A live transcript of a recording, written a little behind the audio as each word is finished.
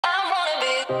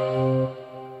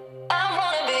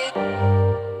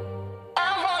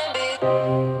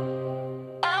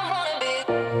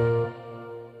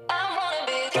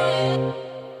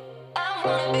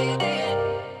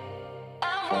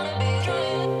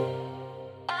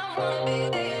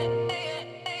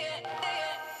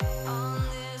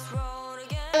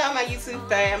YouTube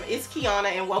fam, it's Kiana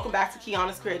and welcome back to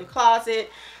Kiana's Creative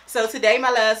Closet. So today, my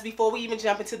loves, before we even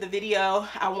jump into the video,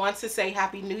 I want to say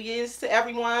Happy New Year's to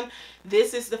everyone.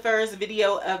 This is the first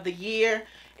video of the year.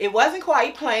 It wasn't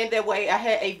quite planned that way. I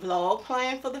had a vlog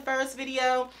planned for the first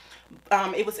video.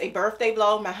 It was a birthday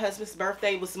vlog. My husband's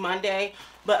birthday was Monday,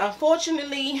 but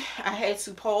unfortunately I had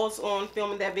to pause on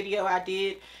filming that video. I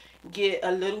did get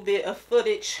a little bit of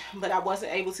footage, but I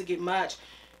wasn't able to get much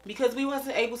because we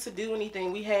wasn't able to do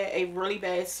anything. We had a really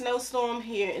bad snowstorm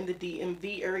here in the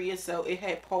DMV area, so it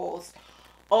had paused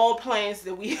all plans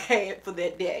that we had for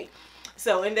that day.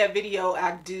 So in that video,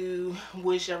 I do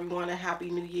wish everyone a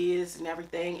happy New Year's and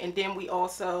everything. And then we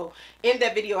also, in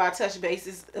that video, I touched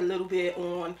bases a little bit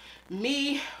on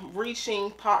me reaching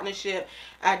partnership.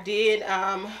 I did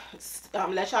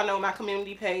let y'all know my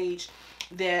community page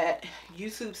that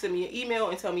YouTube sent me an email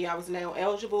and told me I was now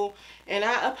eligible, and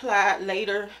I applied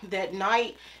later that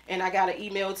night, and I got an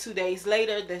email 2 days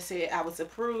later that said I was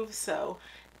approved. So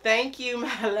thank you,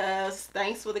 my loves.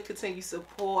 Thanks for the continued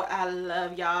support. I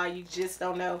love y'all. You just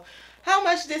don't know how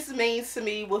much this means to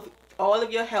me. With all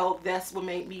of your help, that's what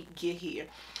made me get here.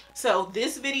 So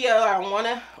this video, I don't want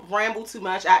to ramble too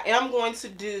much. I am going to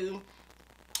do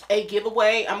a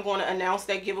giveaway. I'm going to announce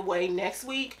that giveaway next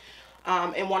week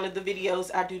in one of the videos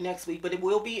I do next week, but it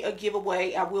will be a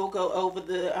giveaway. I will go over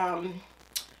the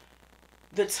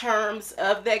terms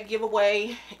of that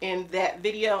giveaway in that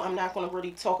video. I'm not going to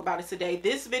really talk about it today.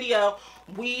 This video,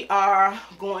 we are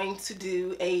going to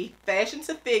do a fashion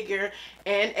to figure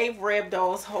and a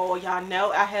Rebdolls haul. Y'all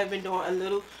know I have been doing a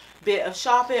little bit of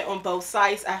shopping on both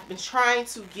sites. I've been trying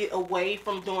to get away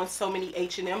from doing so many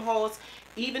H&M hauls,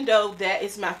 even though that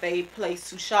is my favorite place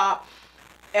to shop.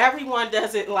 Everyone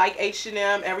doesn't like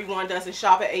H&M. Everyone doesn't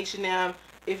shop at H&M.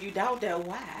 If you don't know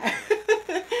why.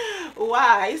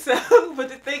 Why? So, but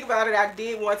to think about it, I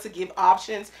did want to give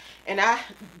options, and I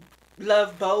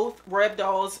love both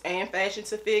Rebdolls and Fashion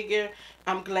to Figure.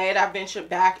 I'm glad I ventured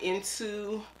back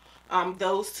into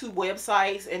those two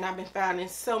websites, and I've been finding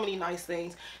so many nice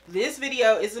things. This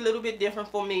video is a little bit different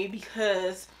for me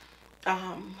because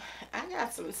I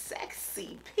got some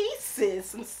sexy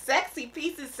pieces,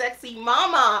 sexy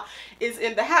mama is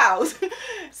in the house.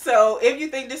 So if you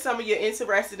think this something you're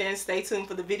interested in, stay tuned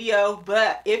for the video.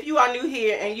 But if you are new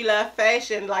here and you love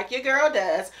fashion like your girl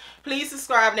does, please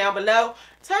subscribe down below.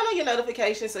 Turn on your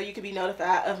notifications so you can be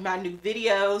notified of my new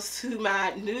videos. To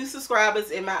my new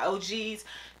subscribers and my OGs,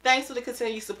 thanks for the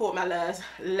continued support, my loves.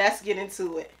 Let's get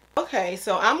into it. Okay,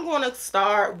 so I'm going to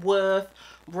start with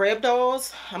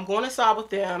Rebdolls. I'm going to start with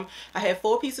them. I have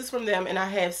 4 pieces from them, and I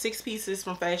have 6 pieces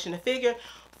from Fashion to Figure,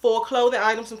 4 clothing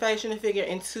items from Fashion to Figure,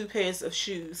 and 2 pairs of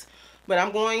shoes. But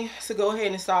I'm going to go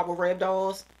ahead and start with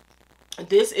Rebdolls.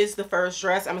 This is the first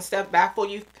dress. I'm going to step back for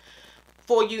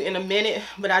you in a minute,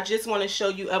 but I just want to show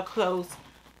you up close.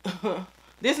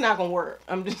 This is not going to work.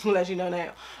 I'm just going to let you know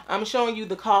now. I'm showing you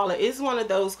the collar. It's one of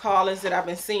those collars that I've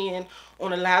been seeing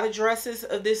on a lot of dresses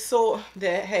of this sort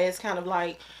that has kind of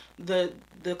like the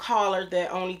collar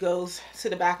that only goes to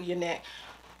the back of your neck.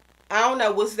 I don't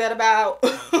know what's that about.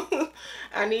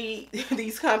 I need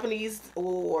these companies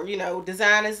or, you know,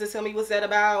 designers to tell me what's that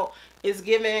about. It's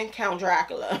giving Count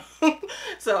Dracula.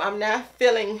 So I'm not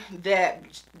feeling that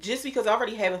just because I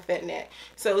already have a fat neck.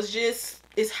 So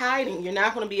it's hiding. You're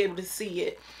not going to be able to see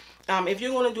it. If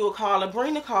you're going to do a collar,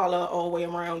 bring the collar all the way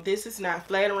around. This is not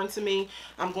flattering to me.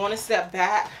 I'm going to step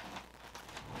back.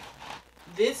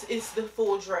 This is the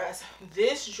full dress.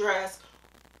 This dress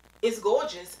is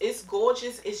gorgeous. It's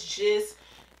gorgeous. It's just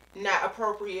not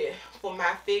appropriate for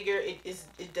my figure.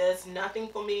 It does nothing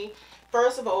for me.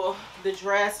 First of all, the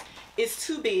dress is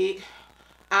too big.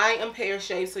 I am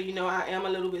pear-shaped, so you know I am a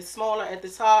little bit smaller at the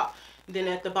top than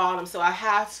at the bottom. So I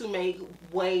have to make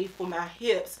way for my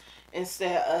hips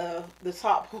instead of the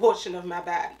top portion of my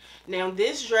body. Now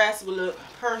this dress will look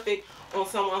perfect on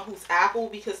someone who's apple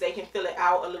because they can fill it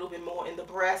out a little bit more in the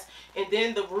breast. And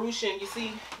then the ruching, you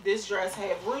see this dress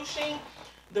have ruching.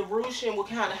 The ruching will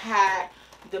kind of hide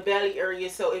the belly area.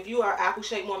 So if you are an apple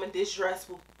shaped woman, this dress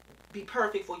will be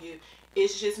perfect for you.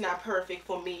 It's just not perfect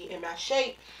for me and my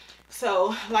shape.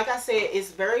 So like I said,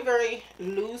 it's very, very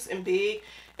loose and big.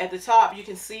 At the top, you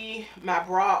can see my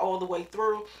bra all the way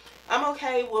through. I'm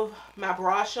okay with my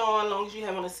bra showing, as long as you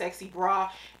have on a sexy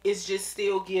bra. It's just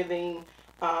still giving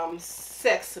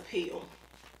sex appeal.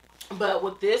 But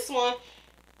with this one,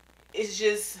 it's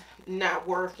just not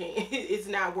working. It's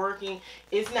not working.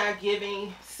 It's not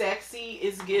giving sexy.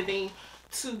 It's giving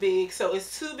too big. So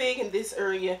it's too big in this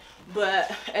area,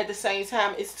 but at the same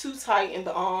time, it's too tight in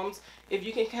the arms. If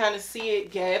you can kind of see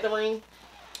it gathering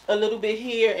a little bit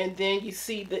here, and then you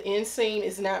see the inseam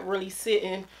is not really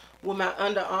sitting where my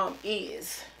underarm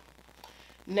is.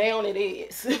 Now it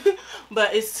is.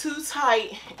 But it's too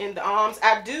tight in the arms.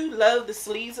 I do love the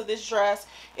sleeves of this dress.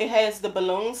 It has the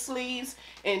balloon sleeves,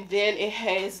 and then it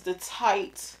has the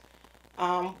tight,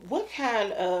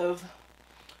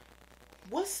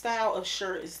 what style of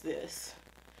shirt is this?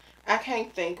 I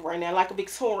can't think right now. Like a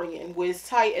Victorian, where it's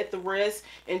tight at the wrist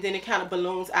and then it kind of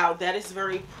balloons out. That is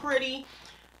very pretty.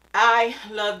 I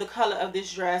love the color of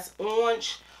this dress.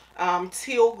 Orange,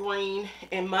 teal green,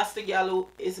 and mustard yellow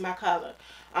is my color.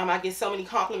 I get so many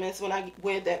compliments when I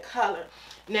wear that color.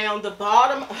 Now the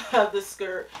bottom of the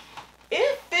skirt,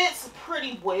 it fits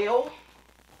pretty well.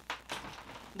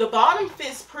 The bottom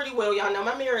fits pretty well. Y'all know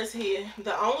my mirror is here.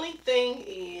 The only thing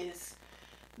is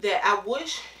that I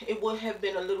wish it would have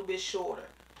been a little bit shorter,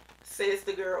 says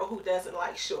the girl who doesn't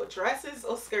like short dresses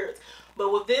or skirts.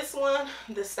 But with this one,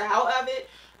 the style of it,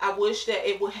 I wish that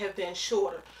it would have been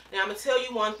shorter. Now I'm going to tell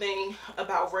you one thing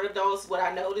about Rebdolls. What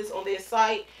I noticed on their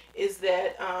site is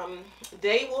that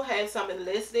they will have something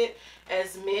listed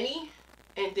as mini,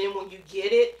 and then when you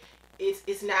get it,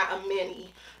 it's not a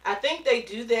mini. I think they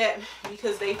do that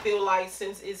because they feel like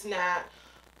since it's not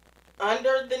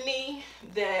under the knee,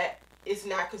 that it's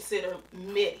not considered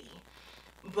midi.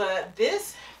 But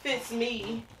this fits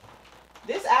me.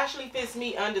 This actually fits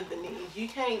me under the knees. You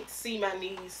can't see my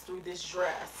knees through this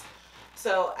dress.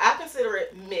 So I consider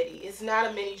it midi. It's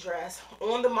not a mini dress.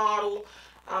 On the model,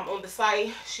 on the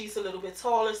site, she's a little bit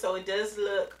taller, so it does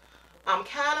look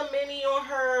kind of mini on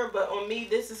her, but on me,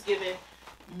 this is giving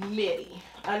midi.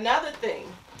 Another thing,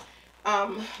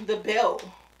 the belt.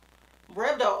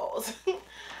 Rebdolls.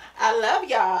 I love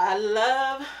y'all. I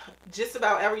love just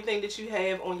about everything that you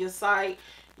have on your site.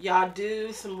 Y'all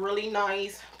do some really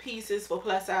nice pieces for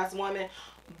plus size women,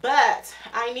 but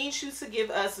I need you to give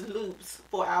us loops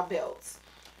for our belts.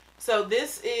 So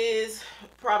this is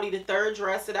probably the third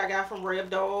dress that I got from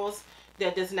Rebdolls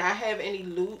that does not have any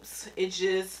loops. It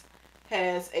just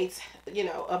has a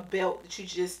belt that you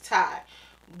just tie.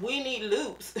 We need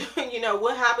loops. You know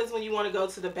what happens when you want to go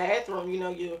to the bathroom? You know,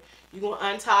 you're gonna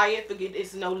untie it, forget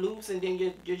it's no loops, and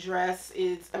then your dress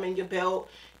is, your belt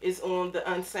is on the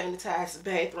unsanitized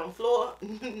bathroom floor.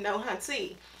 No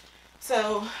hunty.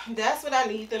 So that's what I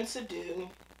need them to do,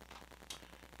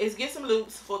 is get some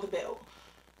loops for the belt.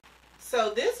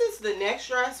 So this is the next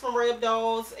dress from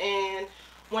Rebdolls, and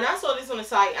when I saw this on the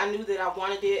site, I knew that I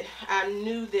wanted it. I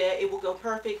knew that it would go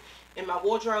perfect in my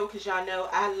wardrobe, because y'all know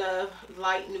I love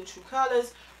light neutral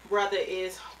colors, whether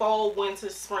it's fall, winter,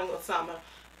 spring, or summer.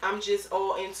 I'm just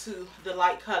all into the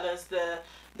light colors, the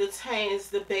tans,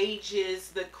 the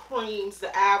beiges, the creams,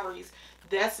 the ivories.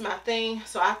 That's my thing.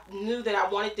 So I knew that I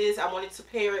wanted this. I wanted to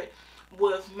pair it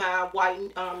with my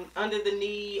white under the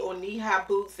knee or knee high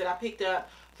boots that I picked up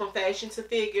from Fashion to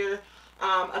Figure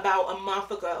about a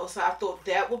month ago. So I thought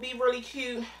that would be really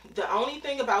cute. The only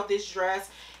thing about this dress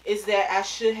is that I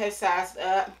should have sized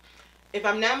up. If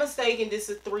I'm not mistaken, this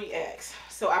is 3X.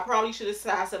 So I probably should have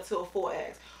sized up to a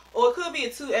 4X. Or it could be a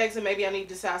 2X and maybe I need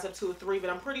to size up to a 3. But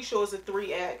I'm pretty sure it's a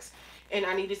 3X. And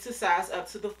I needed to size up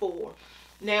to the 4.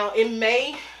 Now it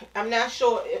may, I'm not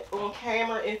sure if, on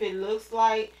camera, if it looks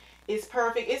like it's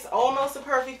perfect. It's almost a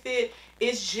perfect fit.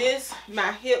 It's just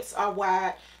my hips are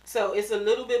wide. So it's a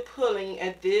little bit pulling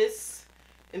at this,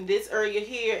 in this area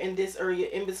here, and this area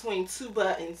in between two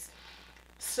buttons.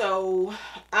 So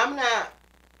I'm not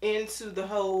into the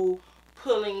whole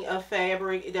pulling of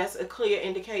fabric. That's a clear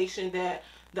indication that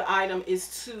the item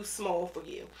is too small for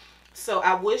you. So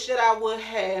I wish that I would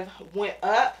have went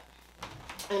up,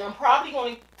 and I'm probably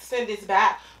going to send this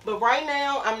back. But right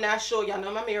now, I'm not sure. Y'all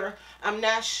know my mirror. I'm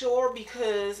not sure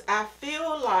because I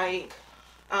feel like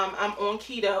I'm on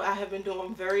keto. I have been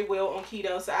doing very well on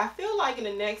keto. So I feel like in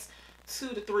the next 2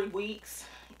 to 3 weeks,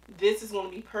 this is going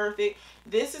to be perfect.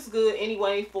 This is good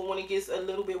anyway for when it gets a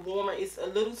little bit warmer. It's a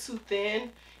little too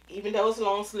thin, even though it's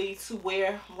long sleeve, to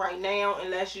wear right now,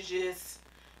 unless you're just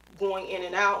going in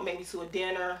and out, maybe to a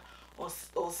dinner or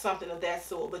something of that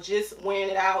sort. But just wearing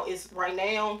it out is right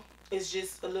now, it's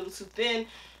just a little too thin.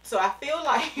 So I feel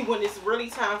like when it's really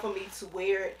time for me to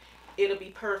wear it, it'll be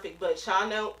perfect. But y'all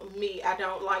know me, I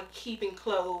don't like keeping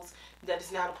clothes that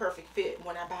is not a perfect fit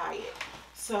when I buy it.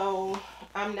 So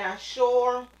I'm not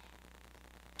sure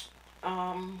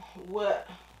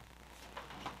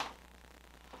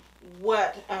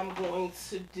what I'm going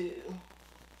to do.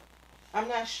 I'm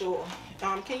not sure.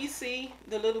 Can you see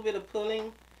the little bit of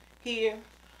pulling here?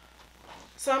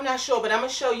 So I'm not sure, but I'm going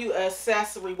to show you an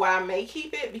accessory why I may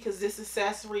keep it, because this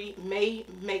accessory may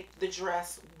make the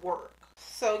dress work.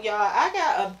 So y'all, I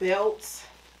got a belt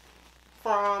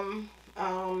from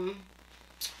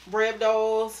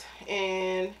Rebdolls,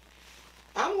 and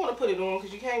I'm going to put it on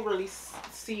because you can't really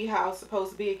see how it's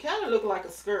supposed to be. It kind of look like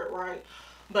a skirt, right?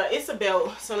 But it's a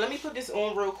belt. So let me put this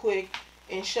on real quick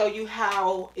and show you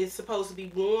how it's supposed to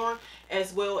be worn,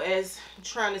 as well as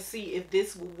trying to see if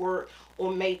this will work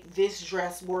or make this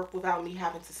dress work without me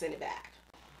having to send it back.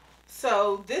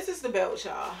 So this is the belt,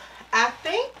 y'all. I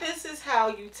think this is how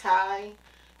you tie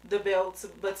the belt,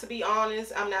 but to be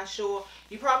honest, I'm not sure.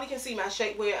 You probably can see my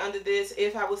shapewear under this.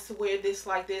 If I was to wear this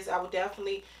like this, I would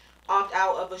definitely opt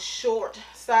out of a short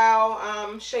style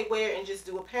shapewear and just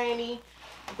do a panty.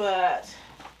 But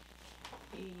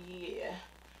yeah,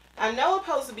 I know it's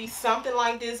supposed to be something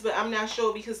like this, but I'm not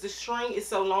sure because the string is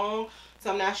so long.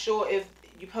 So I'm not sure if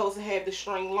you're supposed to have the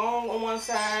string long on one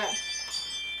side.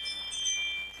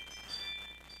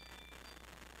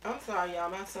 I'm sorry, y'all.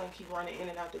 My son keep running in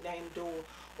and out the damn door.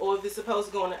 Or if it's supposed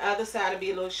to go on the other side and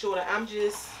be a little shorter. I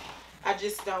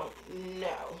just don't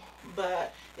know.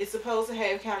 But it's supposed to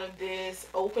have kind of this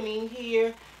opening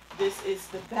here. This is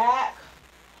the back.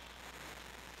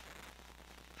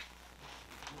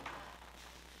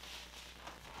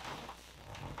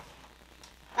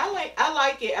 I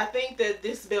like it. I think that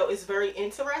this belt is very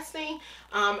interesting,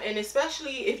 and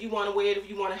especially if you want to wear it, if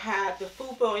you want to have the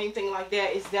fupa or anything like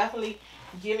that, it's definitely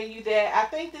giving you that. I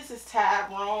think this is tied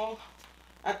wrong.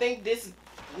 I think this is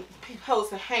supposed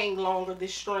to hang longer,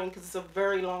 this string, because it's a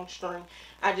very long string.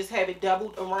 I just have it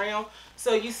doubled around.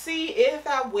 So you see, if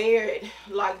I wear it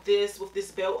like this with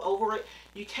this belt over it,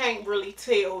 you can't really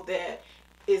tell that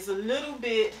it's a little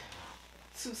bit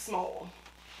too small.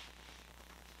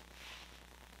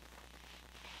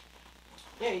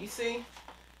 Yeah, you see?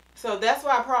 So that's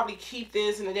why I probably keep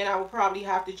this, and then I would probably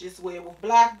have to just wear it with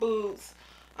black boots.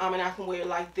 And I can wear it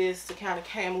like this to kind of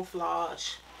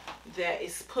camouflage that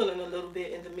it's pulling a little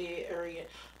bit in the mid area.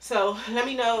 So let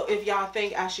me know if y'all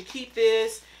think I should keep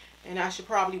this and I should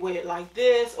probably wear it like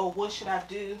this, or what should I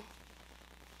do?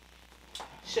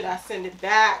 Should I send it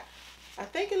back? I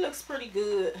think it looks pretty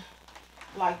good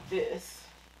like this.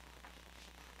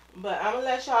 But I'm going to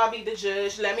let y'all be the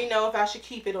judge. Let me know if I should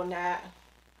keep it or not.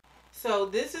 So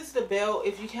this is the belt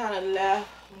if you kind of left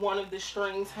one of the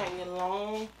strings hanging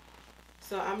long.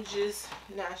 So I'm just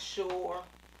not sure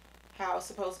how it's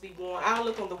supposed to be worn. I'll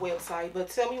look on the website, but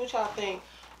tell me what y'all think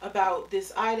about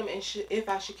this item and if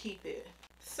I should keep it.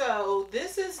 So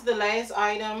this is the last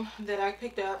item that I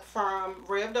picked up from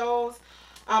Rebdolls.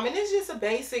 And it's just a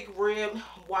basic ribbed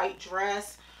white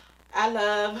dress. I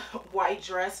love white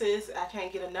dresses. I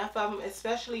can't get enough of them,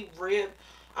 especially ribbed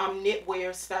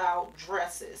knitwear style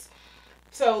dresses.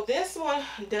 So this one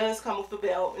does come with a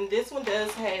belt, and this one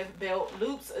does have belt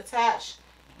loops attached,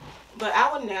 but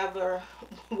I would never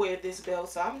wear this belt,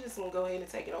 so I'm just gonna go ahead and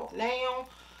take it off now.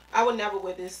 I would never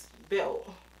wear this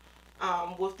belt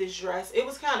with this dress. It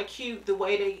was kind of cute the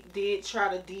way they did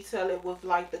try to detail it with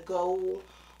like the gold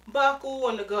buckle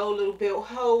and the gold little belt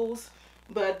holes,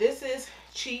 but this is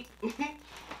cheap.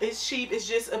 It's cheap. It's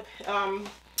just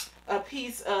a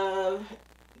piece of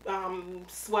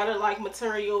sweater like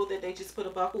material that they just put a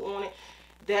buckle on it.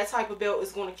 That type of belt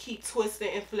is going to keep twisting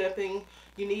and flipping.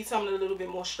 You need something a little bit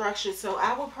more structured. So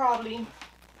I would probably,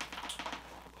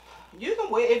 you can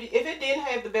wear, if it didn't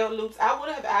have the belt loops, I would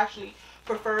have actually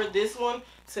preferred this one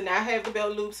to not have the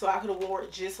belt loops, so I could have worn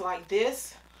it just like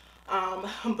this.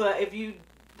 But if you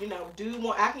do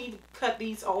want, I can even cut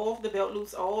these off, the belt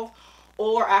loops off,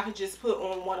 or I can just put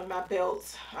on one of my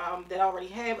belts that already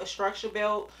have a structure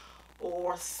belt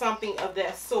or something of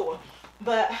that sort.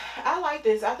 But I like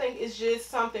this. I think it's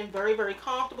just something very, very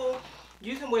comfortable.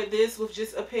 You can wear this with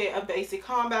just a pair of basic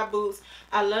combat boots.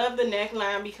 I love the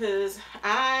neckline because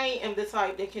I am the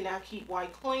type that cannot keep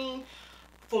white clean.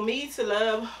 For me to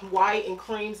love white and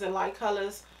creams and light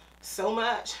colors so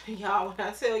much, y'all, when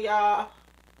I tell y'all,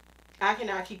 I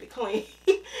cannot keep it clean.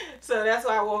 So that's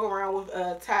why I walk around with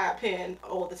a tie pin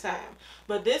all the time.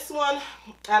 But this one,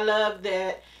 I love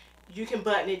that you can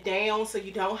button it down so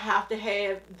you don't have to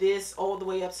have this all the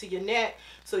way up to your neck,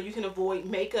 so you can avoid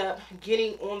makeup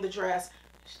getting on the dress.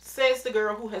 Says the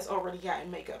girl who has already gotten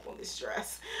makeup on this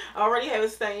dress. I already have a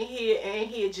stain here and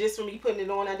here just from me putting it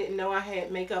on. I didn't know I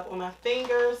had makeup on my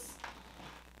fingers.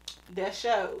 That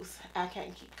shows I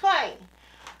can't keep clean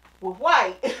with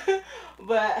white.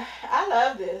 But I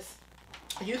love this.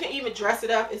 You can even dress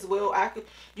it up as well.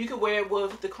 You could wear it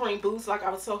with the cream boots like I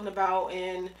was talking about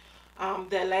in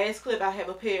that last clip. I have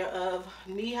a pair of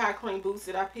knee-high cream boots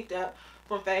that I picked up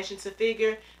from Fashion to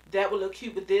Figure that would look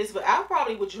cute with this, but I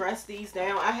probably would dress these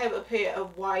down. I have a pair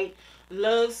of white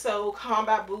Love So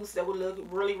combat boots that would look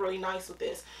really, really nice with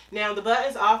this. Now the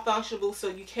buttons are functional, so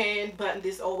you can button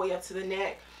this all the way up to the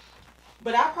neck.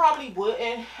 but I probably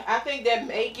wouldn't. I think that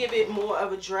may give it more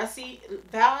of a dressy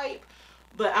vibe,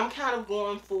 but I'm kind of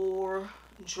going for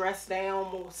dress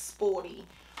down, more sporty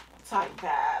type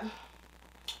vibe.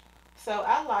 So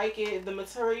I like it. The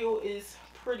material is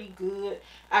pretty good.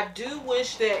 I do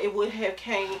wish that it would have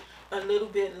came a little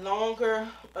bit longer,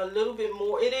 a little bit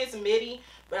more. It is midi,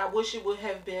 but I wish it would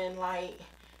have been like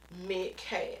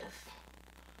mid-calf.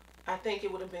 I think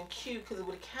it would have been cute because it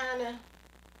would have kind of,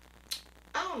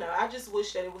 I don't know. I just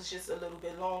wish that it was just a little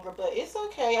bit longer, but it's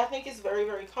okay. I think it's very,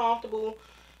 very comfortable.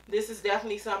 This is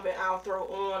definitely something I'll throw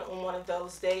on one of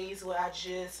those days where I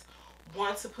just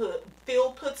want to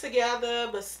feel put together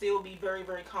but still be very,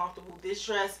 very comfortable. This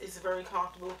dress is very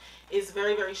comfortable. It's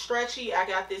very, very stretchy. I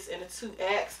got this in a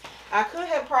 2X. I could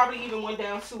have probably even went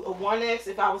down to a 1X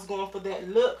if I was going for that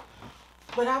look,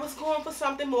 but I was going for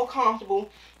something more comfortable.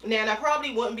 Now, and I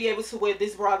probably wouldn't be able to wear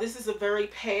this bra. This is a very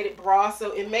padded bra,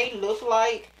 so it may look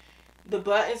like the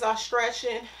buttons are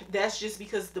stretching. That's just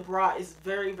because the bra is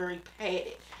very, very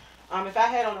padded. If I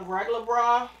had on a regular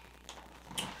bra,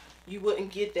 you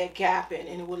wouldn't get that gapping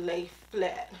and it would lay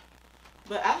flat.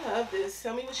 But I love this.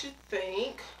 Tell me what you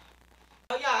think.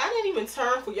 Oh, y'all, I didn't even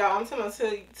turn for y'all. I'm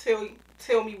telling you,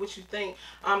 tell me what you think.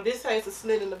 This has a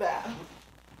slit in the back.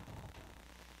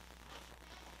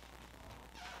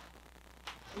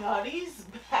 Y'all, these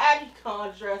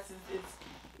bodycon dresses is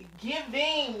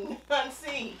giving.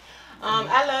 See,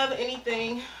 I love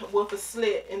anything with a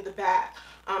slit in the back.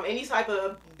 Any type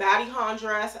of bodycon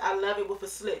dress, I love it with a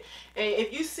slit. And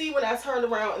if you see when I turn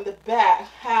around in the back,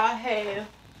 how I have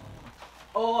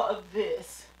all of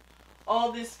this,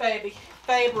 all this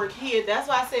fabric here. That's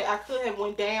why I said I could have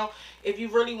went down if you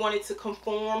really wanted to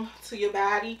conform to your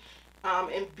body.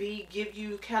 And give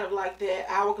you kind of like that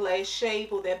hourglass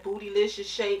shape or that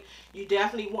bootylicious shape. You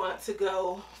definitely want to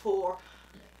go for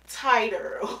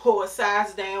tighter or a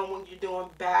size down when you're doing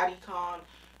bodycon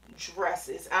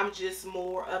dresses. I'm just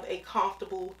more of a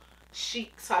comfortable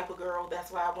chic type of girl.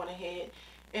 That's why I went ahead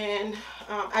and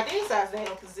I did size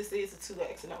down because this is a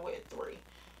 2X and I wear a 3.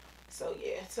 So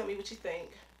yeah, tell me what you think.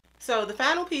 So the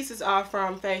final pieces are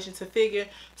from Fashion to Figure.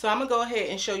 So I'm gonna go ahead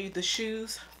and show you the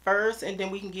shoes first, and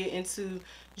then we can get into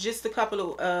just a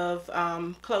couple of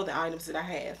clothing items that I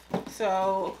have.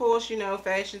 So of course, you know,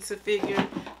 Fashion to Figure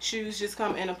shoes just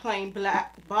come in a plain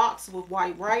black box with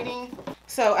white writing.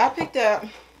 So I picked up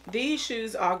these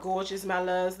shoes. Are gorgeous, my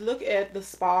loves. Look at the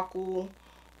sparkle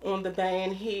on the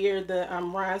band here, the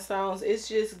rhinestones. It's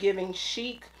just giving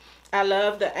chic. I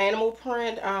love the animal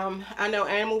print. I know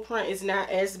animal print is not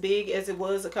as big as it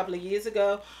was a couple of years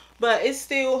ago, but it's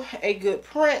still a good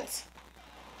print.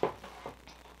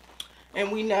 And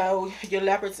we know your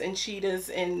leopards and cheetahs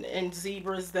and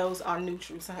zebras, those are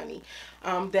neutrals, honey.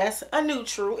 That's a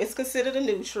neutral. It's considered a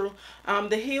neutral.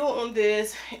 The heel on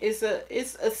this is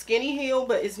a skinny heel,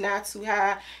 but it's not too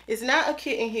high. It's not a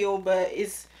kitten heel, but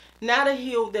it's not a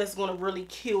heel that's going to really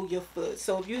kill your foot.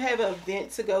 So if you have an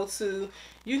event to go to,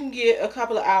 you can get a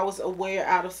couple of hours of wear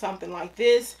out of something like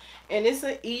this. And it's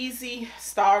an easy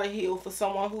starter heel for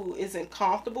someone who isn't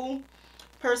comfortable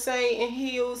per se in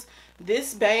heels.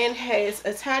 This band has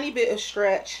a tiny bit of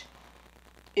stretch.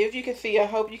 If you can see, I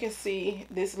hope you can see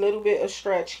this little bit of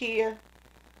stretch here.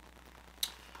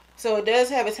 So it does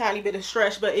have a tiny bit of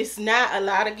stretch, but it's not a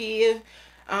lot of give.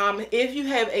 If you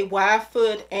have a wide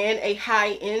foot and a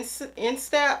high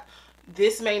instep,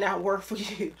 this may not work for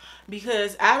you,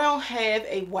 because I don't have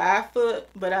a wide foot,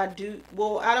 but I do,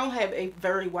 well, I don't have a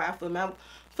very wide foot. My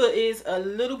foot is a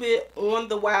little bit on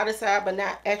the wider side, but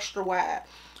not extra wide.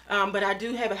 But I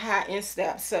do have a high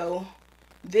instep, so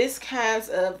this kind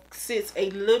of sits a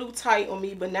little tight on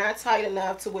me, but not tight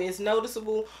enough to where it's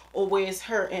noticeable or where it's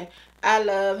hurting. I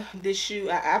love this shoe.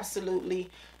 I absolutely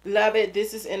love it.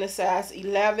 This is in a size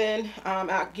 11.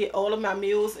 I get all of my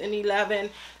meals in 11.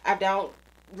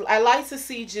 I like to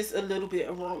see just a little bit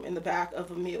of room in the back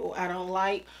of a meal. I don't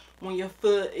like when your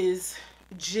foot is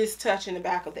just touching the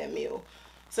back of that meal.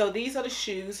 So these are the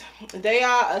shoes. They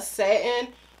are a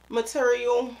satin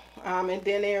material, and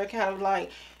then they're kind of like,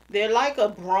 they're like a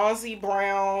bronzy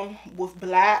brown with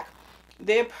black.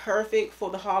 They're perfect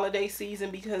for the holiday season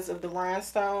because of the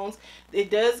rhinestones. It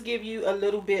does give you a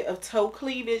little bit of toe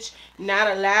cleavage,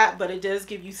 not a lot, but it does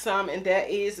give you some, and that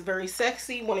is very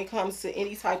sexy when it comes to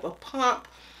any type of pump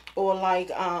or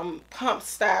like pump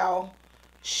style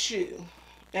shoe.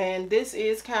 And this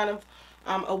is kind of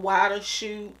a wider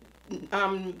shoe.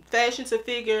 Fashion to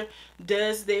Figure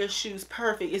does their shoes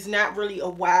perfect. It's not really a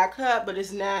wide cut, but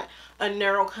it's not a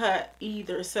narrow cut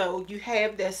either, so you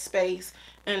have that space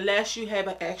unless you have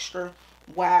an extra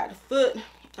wide foot.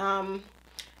 I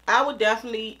I would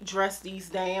definitely dress these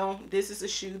down. This is a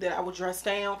shoe that I would dress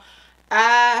down.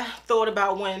 I thought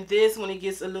about wearing this when it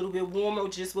gets a little bit warmer,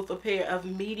 just with a pair of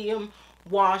medium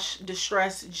wash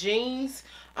distressed jeans,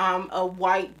 a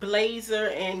white blazer,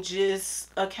 and just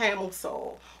a camel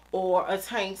sole or a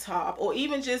tank top, or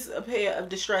even just a pair of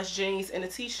distressed jeans and a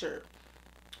t-shirt.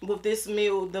 With this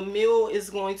mule, the mule is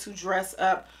going to dress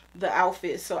up the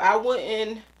outfit. So I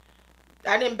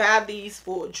didn't buy these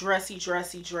for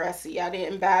dressy. I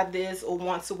didn't buy this or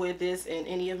want to wear this in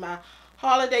any of my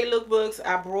holiday lookbooks.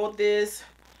 I brought this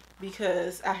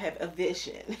because I have a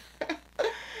vision.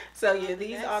 So yeah,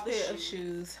 these are the pair of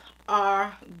shoes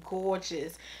are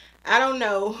gorgeous. I don't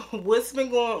know what's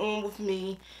been going on with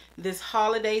me this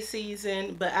holiday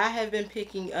season, but I have been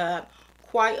picking up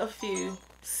quite a few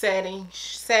satin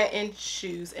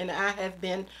shoes, and I have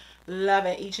been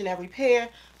loving each and every pair.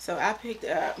 So I picked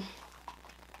up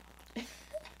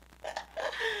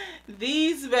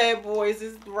these bad boys.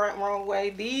 Is the wrong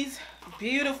way. These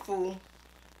beautiful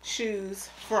shoes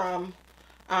from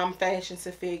Fashion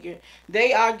to Figure.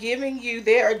 They are giving you,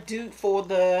 they are due for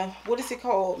the, what is it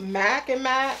called, Mac and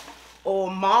Mac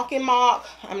or Mock and Mock.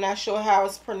 I'm not sure how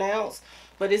it's pronounced,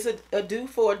 but it's a due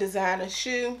for a designer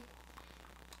shoe,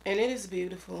 and it is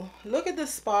beautiful. Look at the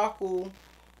sparkle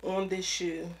on this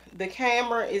shoe. The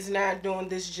camera is not doing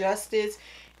this justice.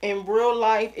 In real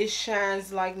life, it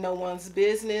shines like no one's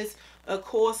business. Of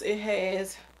course, it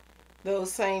has those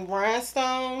same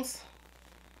rhinestones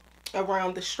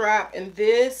around the strap, and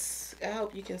this, I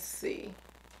hope you can see,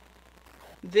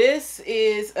 this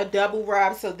is a double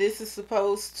wrap. So this is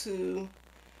supposed to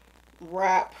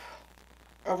wrap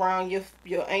around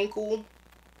your ankle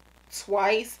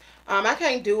twice. I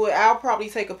can't do it. I'll probably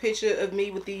take a picture of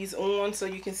me with these on so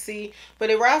you can see, but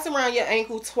it wraps around your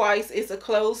ankle twice. It's a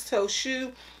closed toe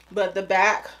shoe, but the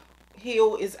back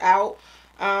heel is out.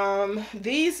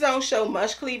 These don't show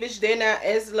much cleavage. They're not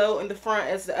as low in the front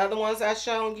as the other ones I've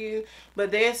shown you,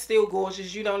 but they're still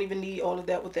gorgeous. You don't even need all of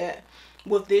that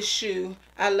with this shoe.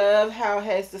 I love how it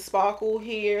has the sparkle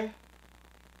here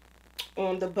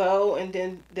on the bow, and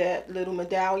then that little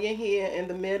medallion here in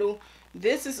the middle.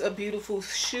 This is a beautiful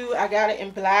shoe. I got it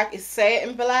in black. It's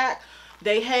satin black.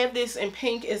 They have this in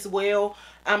pink as well.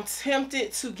 I'm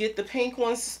tempted to get the pink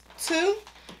ones too,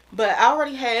 but I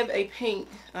already have a pink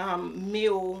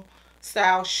mule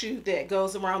style shoe that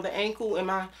goes around the ankle in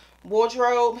my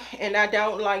wardrobe, and I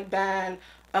don't like buying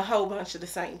a whole bunch of the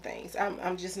same things.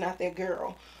 I'm just not that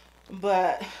girl.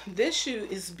 But this shoe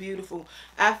is beautiful.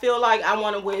 I feel like I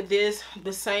want to wear this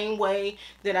the same way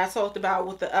that I talked about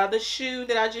with the other shoe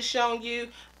that I just shown you.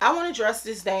 I want to dress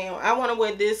this down. I want to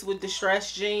wear this with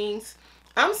distressed jeans.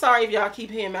 I'm sorry if y'all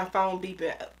keep hearing my phone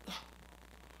beeping.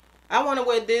 I want to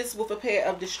wear this with a pair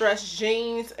of distressed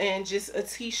jeans and just a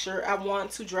t-shirt. I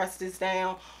want to dress this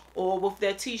down, or with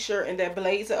that t-shirt and that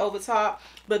blazer over top.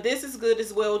 But this is good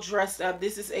as well dressed up.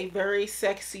 This is a very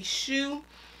sexy shoe.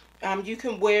 You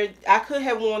can wear, I could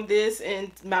have worn this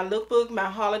in my lookbook, my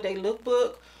holiday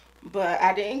lookbook, but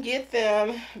I didn't get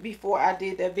them before I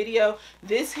did that video.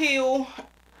 This heel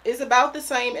is about the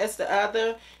same as the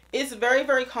other. It's very,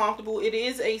 very comfortable. It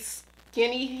is a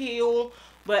skinny heel,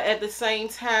 but at the same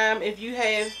time, if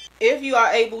you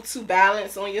are able to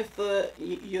balance on your foot,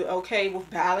 you're okay with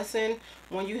balancing.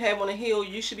 When you have on a heel,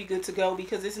 you should be good to go,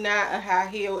 because it's not a high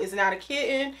heel. It's not a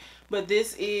kitten. But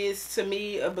this is, to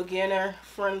me, a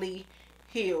beginner-friendly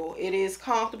heel. It is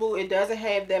comfortable. It doesn't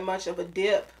have that much of a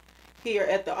dip here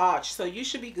at the arch. So you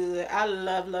should be good. I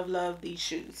love, love, love these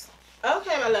shoes.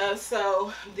 Okay, my love.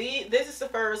 So this is the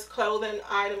first clothing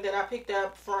item that I picked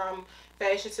up from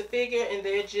Fashion to Figure. And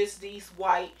they're just these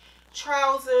white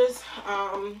trousers.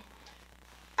 I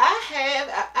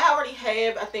already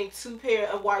have, I think, 2 pair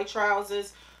of white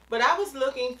trousers. But I was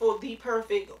looking for the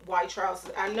perfect white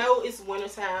trousers. I know it's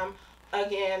wintertime.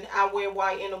 Again, I wear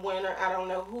white in the winter. I don't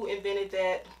know who invented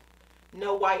that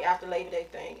no white after Labor Day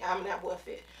thing. I'm not with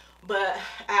it. But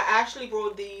I actually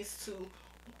brought these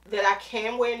that I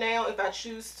can wear now if I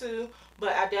choose to.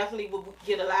 But I definitely will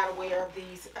get a lot of wear of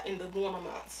these in the warmer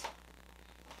months.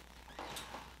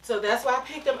 So that's why I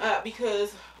picked them up,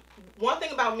 because one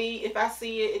thing about me, if I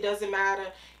see it, it doesn't matter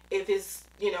if it's,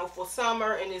 you know, for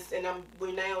summer and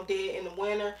we're now dead in the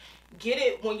winter. Get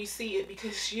it when you see it,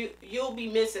 because you'll be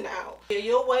missing out.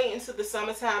 You'll wait until the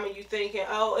summertime and you're thinking,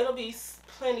 oh, it'll be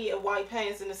plenty of white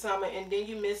pants in the summer, and then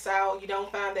you miss out. You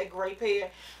don't find that great pair.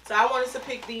 So I wanted to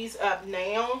pick these up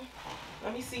now.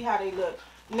 Let me see how they look.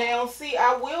 Now, see,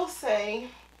 I will say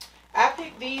I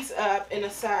picked these up in a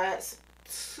size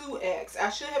 2X. I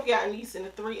should have gotten these in a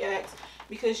 3X,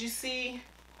 because you see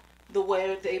the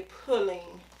way they're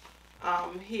pulling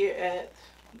here at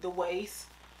the waist.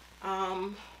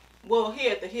 well,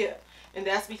 here at the hip, and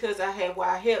that's because I have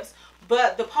wide hips.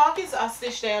 But the pockets are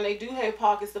stitched down. They do have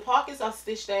pockets. The pockets are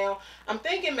stitched down. I'm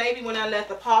thinking maybe when I let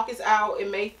the pockets out, it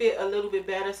may fit a little bit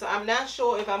better. So I'm not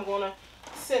sure if I'm going to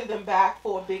send them back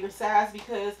for a bigger size,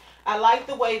 because I like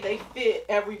the way they fit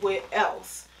everywhere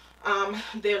else.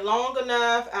 They're long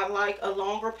enough. I like a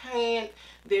longer pant.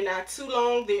 They're not too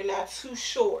long. They're not too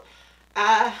short.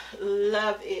 I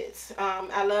love it.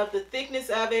 I love the thickness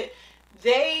of it.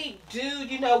 They do,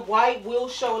 you know, white will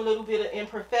show a little bit of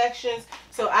imperfections.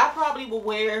 So I probably will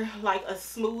wear like a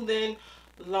smoothing,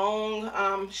 long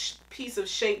piece of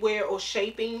shapewear or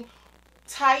shaping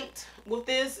tight with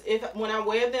this when I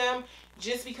wear them,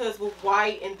 just because with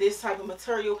white and this type of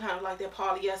material, kind of like that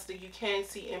polyester, you can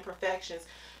see imperfections.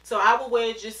 So I will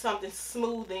wear just something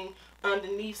smoothing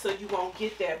underneath so you won't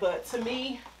get that. But to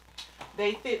me,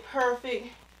 they fit perfect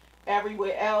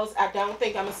everywhere else. I don't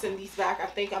think I'm going to send these back. I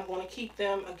think I'm going to keep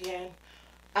them. Again,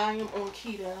 I am on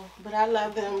keto, but I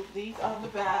love them. These are the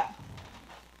back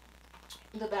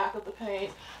of the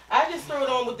pants. I just threw it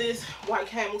on with this white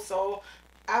camel sole.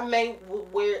 I may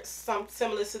wear some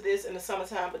similar to this in the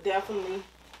summertime, but definitely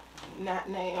not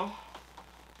now.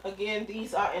 Again,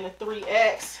 these are in a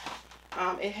 3X.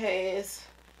 It has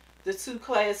the 2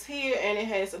 clasps here, and it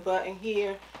has a button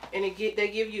here, and they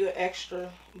give you an extra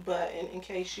button in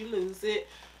case you lose it.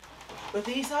 But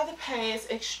these are the pants,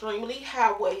 extremely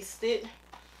high-waisted,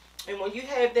 and when you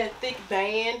have that thick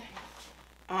band,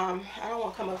 I don't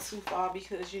want to come up too far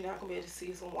because you're not going to be able to see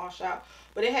it's going to wash out,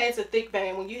 but it has a thick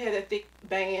band. When you have that thick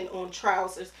band on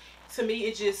trousers, to me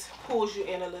it just pulls you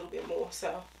in a little bit more,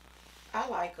 so I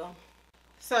like them.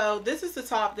 So this is the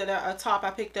top that I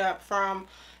picked up from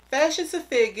Fashion to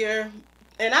Figure,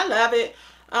 and I love it.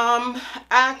 I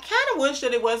kind of wish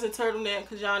that it wasn't turtleneck,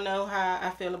 because y'all know how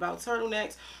I feel about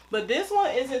turtlenecks, but this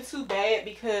one isn't too bad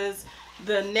because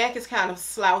the neck is kind of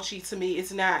slouchy to me.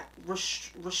 It's not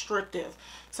restrictive,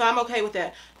 so I'm okay with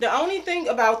that. The only thing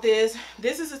about this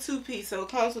is a 2-piece, so it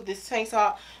comes with this tank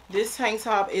top. This tank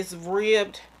top is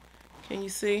ribbed. Can you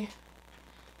see?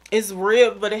 It's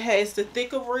ribbed, but it has the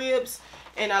thicker ribs,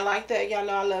 and I like that. Y'all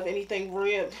know I love anything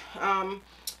ribbed.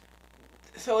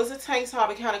 So it's a tank top.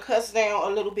 It kind of cuts down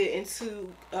a little bit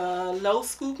into low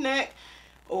scoop neck,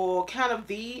 or kind of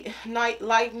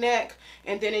V-like neck,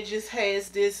 and then it just has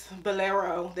this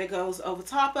bolero that goes over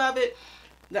top of it.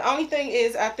 The only thing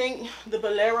is, I think the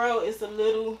bolero is a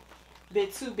little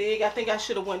bit too big. I think I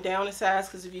should have went down in size,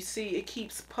 because if you see, it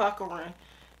keeps puckering.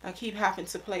 I keep having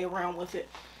to play around with it,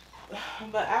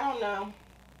 but I don't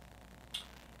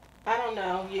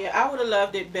know. Yeah, I would have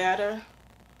loved it better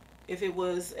if it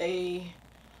was a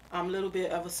little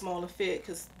bit of a smaller fit,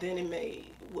 because then it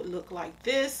would look like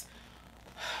this.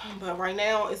 But right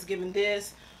now it's giving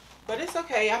this, but it's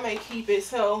okay. I may keep it.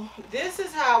 So this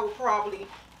is how I would probably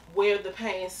wear the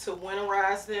pants to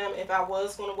winterize them if I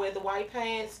was going to wear the white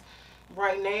pants.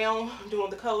 Right now,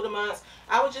 during the colder months,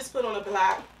 I would just put on a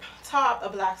black top, a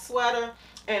black sweater,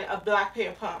 and a black pair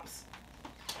of pumps.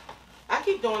 I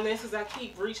keep doing this because I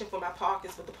keep reaching for my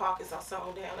pockets, but the pockets are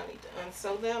sewn down. I need to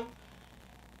unsew them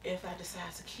if I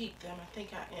decide to keep them. I think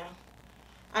I am.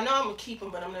 I know I'm going to keep them,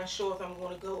 but I'm not sure if I'm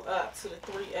going to go up to the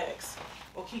 3X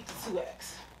or keep the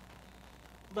 2X.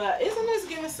 But isn't this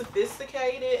giving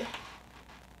sophisticated?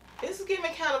 It's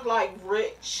giving kind of like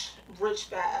rich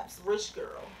vibes, rich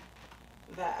girl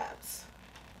vibes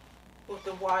with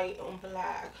the white on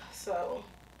black. So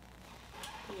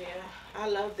yeah, I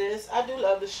love this. I do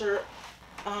love the shirt.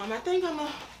 I think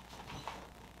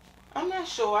I'm not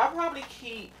sure. I'll probably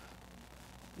keep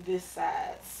this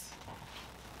size.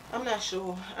 I'm not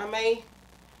sure. I may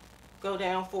go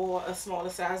down for a smaller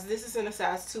size. This is in a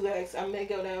size 2X. I may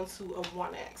go down to a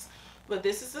 1X. But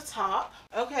this is the top.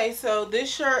 Okay, so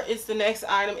this shirt is the next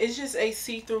item. It's just a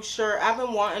see-through shirt. I've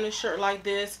been wanting a shirt like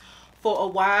this for a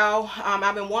while.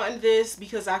 I've been wanting this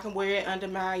because I can wear it under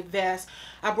my vest.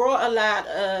 I brought a lot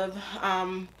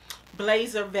of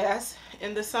blazer vests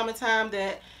in the summertime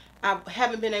that I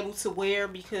haven't been able to wear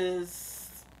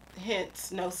because,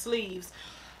 hence, no sleeves.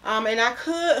 And I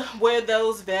could wear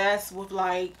those vests with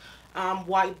like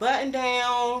white button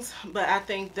downs, but I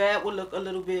think that would look a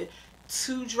little bit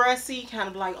too dressy, kind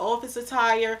of like office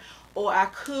attire. Or I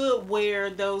could wear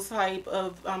those type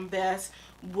of vests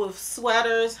with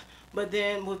sweaters, but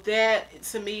then with that,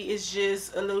 to me, it's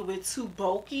just a little bit too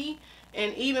bulky.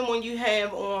 And even when you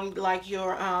have on like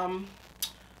your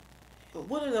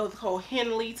what are those called,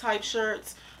 Henley type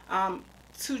shirts,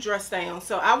 too dressed down.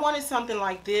 So I wanted something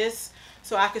like this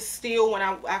so I could still, when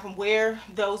I can wear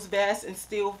those vests and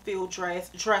still feel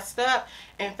dressed up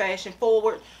and fashion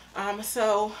forward.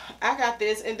 So I got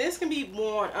this, and this can be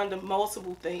worn under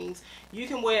multiple things. You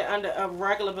can wear it under a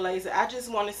regular blazer. I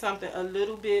just wanted something a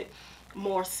little bit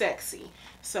more sexy,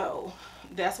 so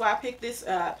that's why I picked this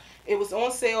up. It was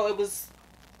on sale. It was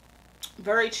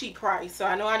very cheap price, so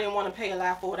I know I didn't want to pay a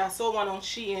lot for it. I saw one on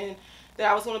Shein that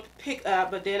I was going to pick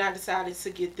up, but then I decided to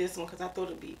get this one because I thought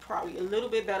it'd be probably a little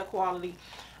bit better quality.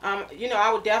 You know,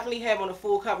 I would definitely have on a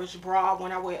full coverage bra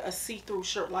when I wear a see-through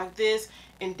shirt like this,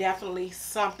 and definitely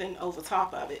something over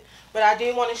top of it. But I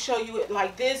did want to show you it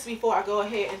like this before I go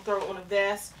ahead and throw on a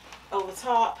vest over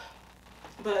top.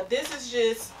 But this is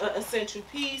just an essential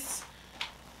piece.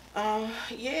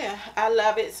 Yeah, I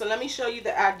love it. So let me show you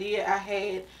the idea I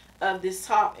had of this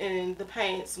top and the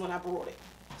pants when I bought it.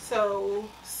 So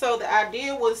the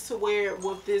idea was to wear it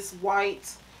with this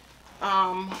white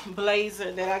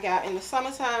blazer that I got in the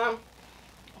summertime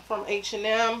from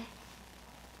H&M.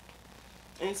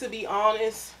 And to be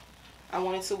honest, I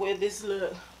wanted to wear this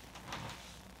look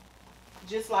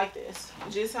just like this,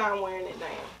 just how I'm wearing it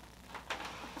now,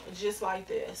 just like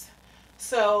this.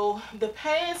 So the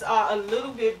pants are a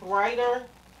little bit brighter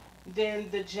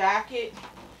than the jacket,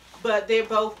 but they're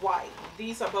both white.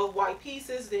 These are both white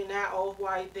pieces. They're not all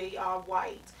white, they are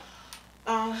white.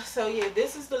 So yeah,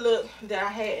 this is the look that I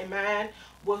had in mind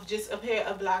with just a pair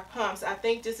of black pumps. I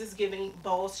think this is giving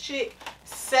boss chic,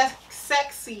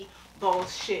 sexy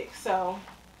boss chic. So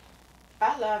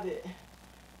I love it.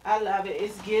 I love it.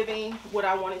 It's giving what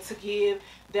I wanted to give.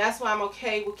 That's why I'm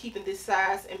okay with keeping this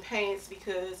size in pants,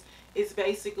 because it's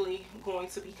basically going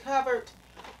to be covered.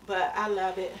 But I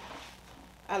love it.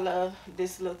 I love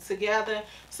this look together.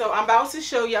 So I'm about to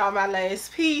show y'all my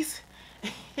last piece.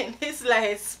 And this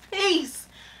last piece,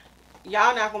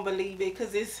 y'all not gonna believe it,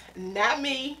 because it's not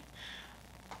me.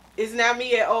 It's not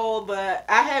me at all. But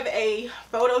I have a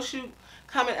photo shoot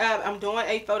coming up. I'm doing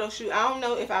a photo shoot. I don't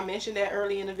know if I mentioned that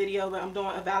early in the video, but I'm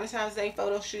doing a Valentine's Day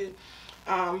photo shoot.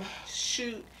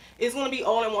 It's going to be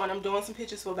all in one. I'm doing some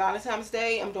pictures for Valentine's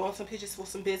Day. I'm doing some pictures for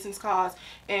some business cards,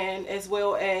 and as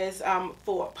well as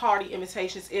for party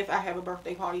invitations if I have a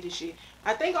birthday party this year.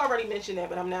 I think I already mentioned that,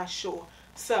 but I'm not sure.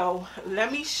 So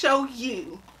let me show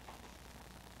you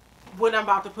what I'm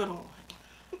about to put on.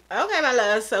 Okay, my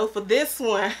love, so for this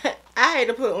one, I had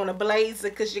to put on a blazer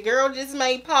because your girl just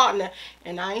made partner,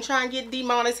 and I ain't trying to get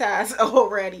demonetized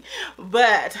already.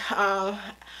 But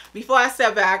before I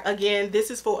step back, again, this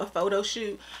is for a photo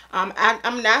shoot.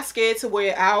 I'm not scared to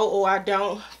wear it out, or I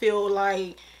don't feel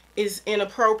like it's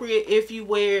inappropriate if you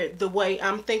wear it the way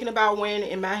I'm thinking about wearing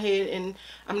it in my head, and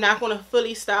I'm not going to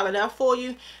fully style it out for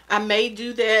you. I may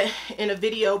do that in a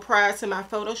video prior to my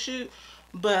photo shoot.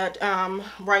 But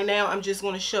right now I'm just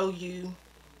going to show you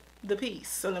the piece.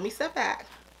 So let me step back.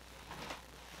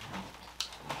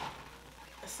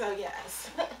 So yes,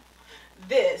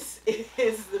 this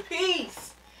is the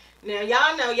piece. Now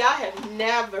y'all know, y'all have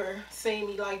never seen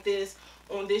me like this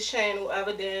on this channel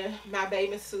other than my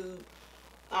bathing suit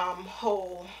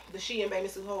haul, the Shein bathing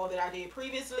suit haul that I did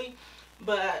previously.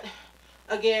 But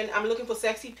again, I'm looking for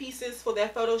sexy pieces for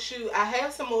that photo shoot. I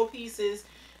have some more pieces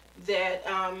that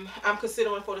I'm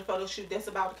considering for the photo shoot that's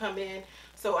about to come in.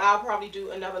 So I'll probably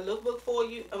do another lookbook for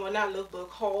you, well, not lookbook,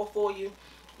 haul for you.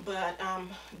 But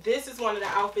this is one of the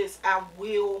outfits I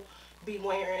will be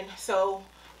wearing. So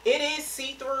it is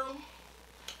see-through.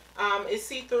 It's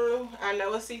see-through. I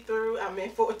know it's see-through. I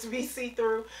meant for it to be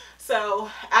see-through.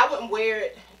 So I wouldn't wear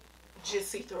it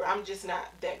just see-through. I'm just not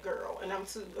that girl, and I'm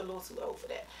a little too old for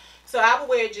that. So I would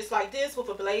wear it just like this with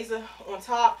a blazer on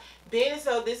top. Being as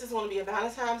though this is going to be a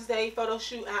Valentine's Day photo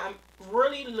shoot, I'm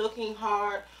really looking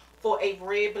hard for a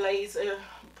red blazer,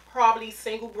 probably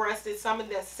single-breasted, something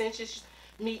that cinches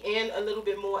me in a little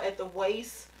bit more at the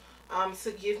waist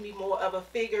to give me more of a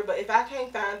figure. But if I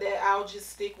can't find that, I'll just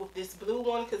stick with this blue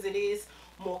one because it is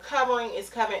more covering. It's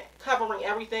covering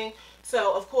everything.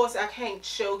 So, of course, I can't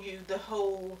show you the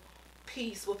whole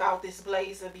piece without this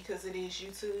blazer because it is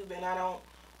YouTube, and I don't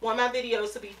want my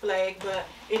videos to be flagged. But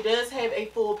it does have a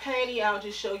full panty. I'll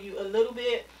just show you a little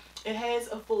bit. It has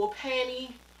a full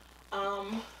panty,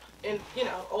 and you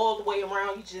know, all the way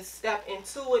around. You just step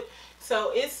into it,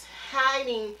 so it's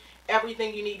hiding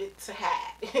everything you need it to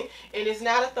hide. And it's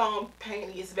not a thong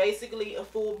panty. It's basically a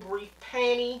full brief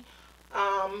panty.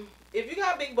 If you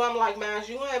got a big bum like mine,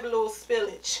 you're gonna have a little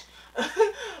spillage.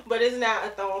 But it's not a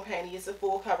thong panty. It's a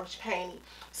full coverage panty.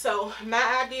 So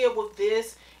my idea with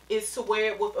this is to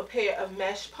wear it with a pair of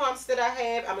mesh pumps that I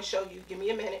have. I'm gonna show you. Give me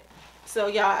a minute. So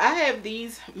y'all, I have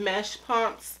these mesh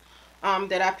pumps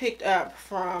that I picked up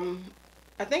from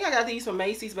I think I got these from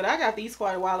Macy's, but I got these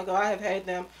quite a while ago. I have had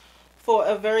them for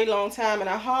a very long time, and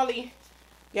I hardly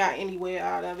got anywhere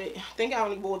out of it. I think I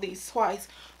only wore these twice.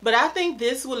 But I think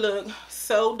this would look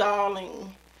so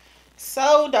darling.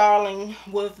 So darling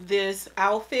with this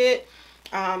outfit.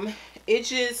 It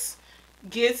just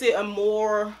gives it a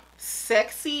more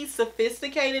sexy,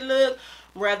 sophisticated look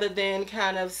rather than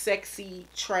kind of sexy,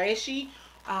 trashy.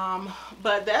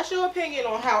 But that's your opinion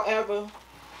on however,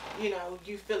 you know,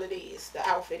 you feel it is, the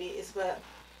outfit is. But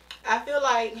I feel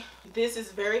like this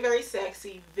is very, very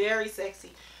sexy, very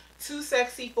sexy. Too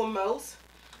sexy for most,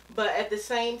 but at the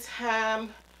same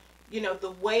time, you know, the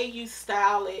way you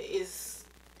style it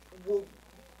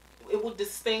will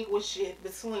distinguish it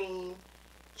between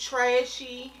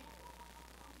trashy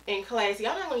and classy.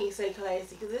 I'm not going to even say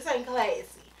classy because this ain't classy,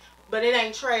 but it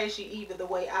ain't trashy either the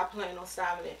way I plan on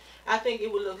styling it. I think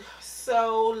it would look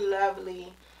so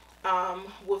lovely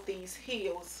with these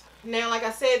heels. Now, like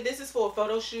I said, this is for a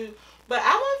photo shoot, but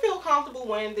I wouldn't feel comfortable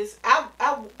wearing this.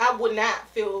 I would not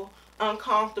feel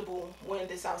uncomfortable wearing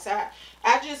this outside.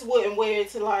 I just wouldn't wear it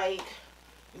to like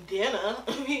dinner,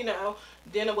 you know,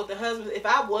 dinner with the husband. If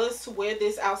I was to wear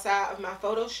this outside of my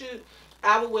photo shoot,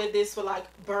 I would wear this for like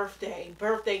birthday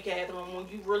gathering, when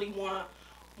you really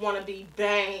want to be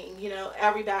bang, you know,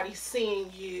 everybody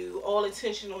seeing you, all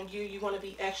attention on you, you want to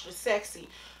be extra sexy.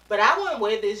 But I wouldn't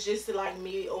wear this just to like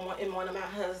me or in one of my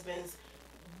husband's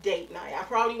date night. I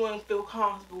probably wouldn't feel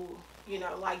comfortable, you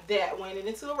know, like that wearing it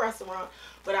into a restaurant.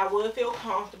 But I would feel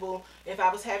comfortable if I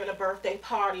was having a birthday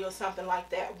party or something like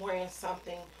that, wearing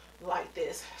something like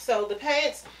this. So the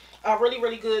pants are really,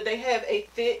 really good. They have a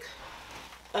thick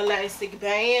elastic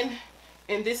band,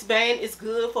 and this band is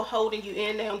good for holding you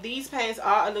in. Now these pants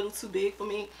are a little too big for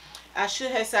me. I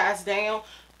should have sized down.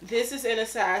 This is in a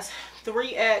size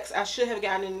 3X. I should have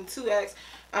gotten it in 2X.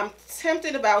 I'm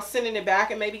tempted about sending it back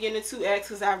and maybe getting a 2X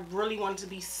because I really want it to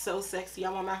be so sexy.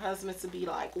 I want my husband to be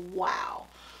like, wow.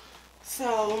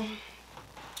 So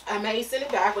I may send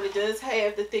it back, but it does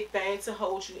have the thick band to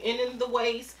hold you in the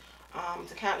waist,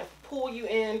 to kind of pull you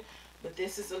in. But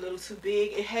this is a little too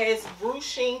big. It has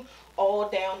ruching all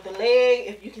down the leg,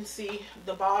 if you can see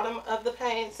the bottom of the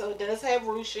pants. So it does have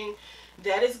ruching.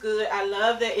 That is good. I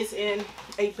love that it's in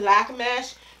a black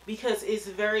mesh because it's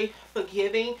very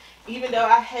forgiving. Even though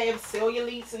I have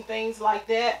cellulites and things like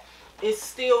that, it's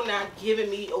still not giving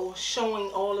me or showing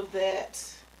all of that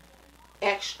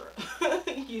extra.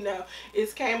 You know,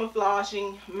 it's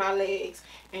camouflaging my legs,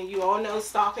 and you all know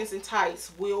stockings and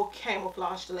tights will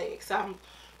camouflage the legs. I'm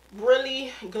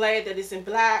really glad that it's in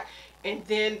black, and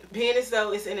then being as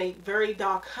though it's in a very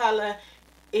dark color,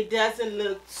 it doesn't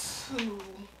look too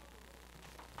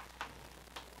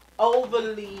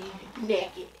overly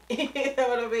naked. You know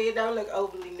what I mean? It don't look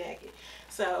overly naked.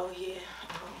 So yeah,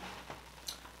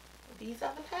 these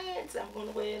are the pants I'm going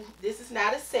to wear. This is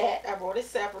not a set. I bought it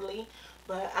separately,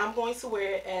 but I'm going to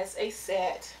wear it as a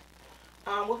set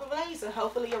with a blazer,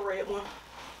 hopefully a red one.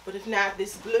 But if not,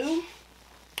 this blue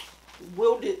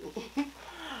will do.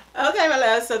 Okay, my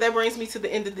loves, so that brings me to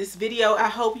the end of this video. I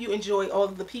hope you enjoyed all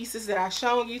of the pieces that I've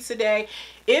shown you today.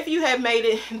 If you have made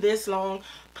it this long,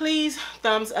 please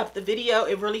thumbs up the video.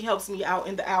 It really helps me out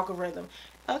in the algorithm.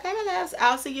 Okay, my loves,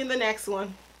 I'll see you in the next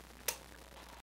one.